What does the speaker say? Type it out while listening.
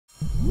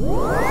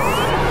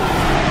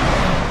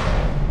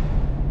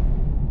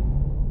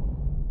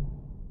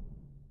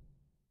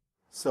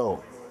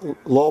So,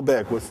 low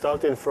back, we're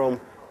starting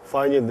from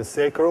finding the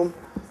sacrum,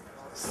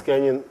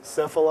 scanning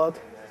cephalad,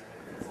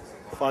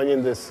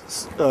 finding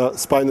this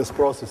spinous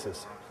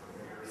processes.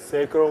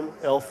 Sacrum,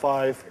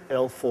 L5,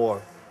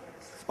 L4,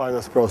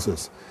 spinous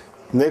process.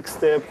 Next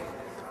step,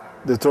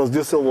 the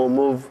transducer will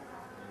move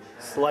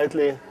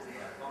slightly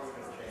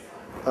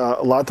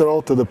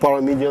lateral to the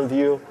paramedian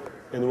view,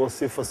 and we'll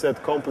see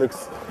facet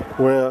complex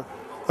where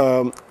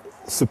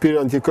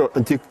superior and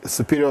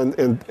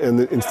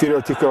inferior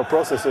anterior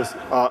processes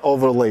are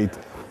overlaid.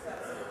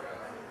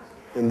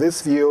 In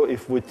this view,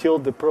 if we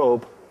tilt the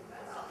probe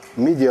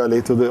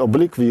medially to the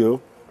oblique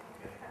view,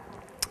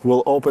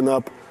 we'll open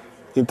up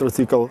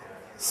interthecal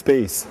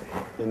space,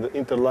 in the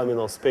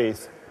interlaminar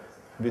space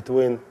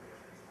between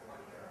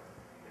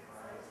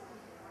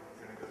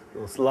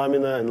those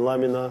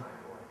lamina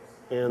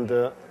and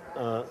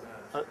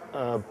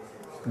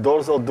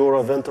dorsal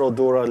dura, ventral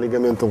dura,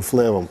 ligamentum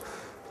flavum.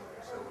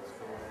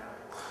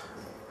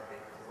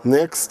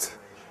 Next,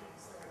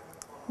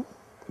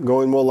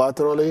 going more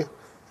laterally,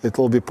 it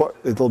will be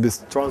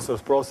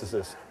transverse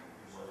processes.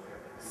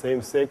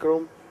 Same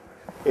sacrum,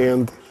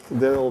 and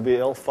then it will be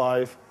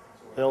L5,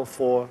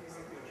 L4,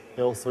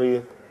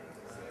 L3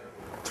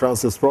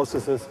 transverse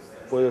processes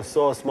with a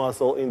psoas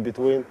muscle in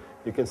between.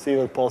 You can see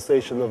the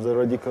pulsation of the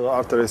radicular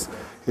arteries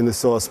in the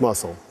psoas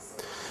muscle.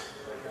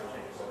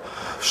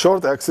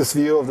 Short axis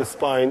view of the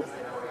spine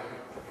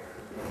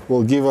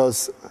will give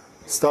us,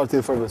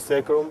 starting from the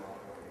sacrum,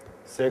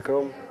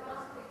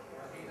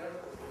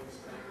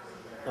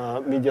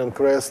 median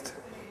crest,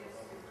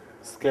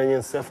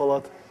 scanning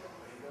cephalad,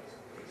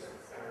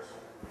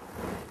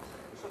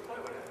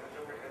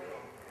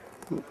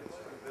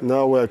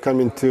 now we're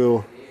coming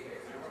to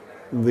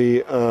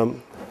the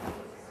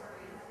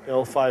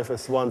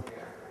L5S1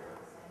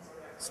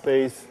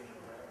 space.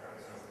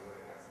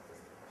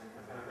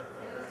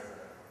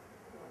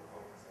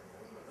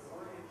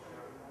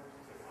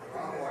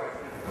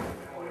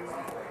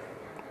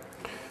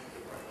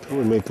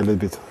 We'll make a little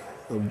bit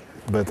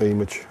better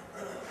image.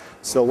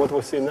 So what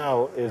we see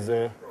now is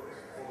a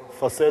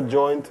facet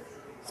joint,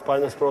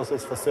 spinous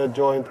process, facet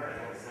joint,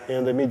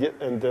 and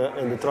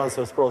the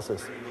transverse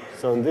process.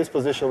 So in this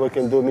position, we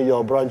can do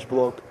medial branch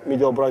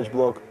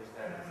block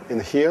in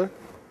here,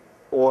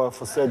 or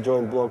facet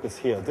joint block is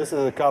here. This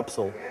is a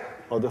capsule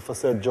of the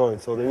facet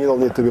joint, so the needle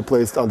needs to be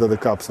placed under the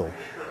capsule.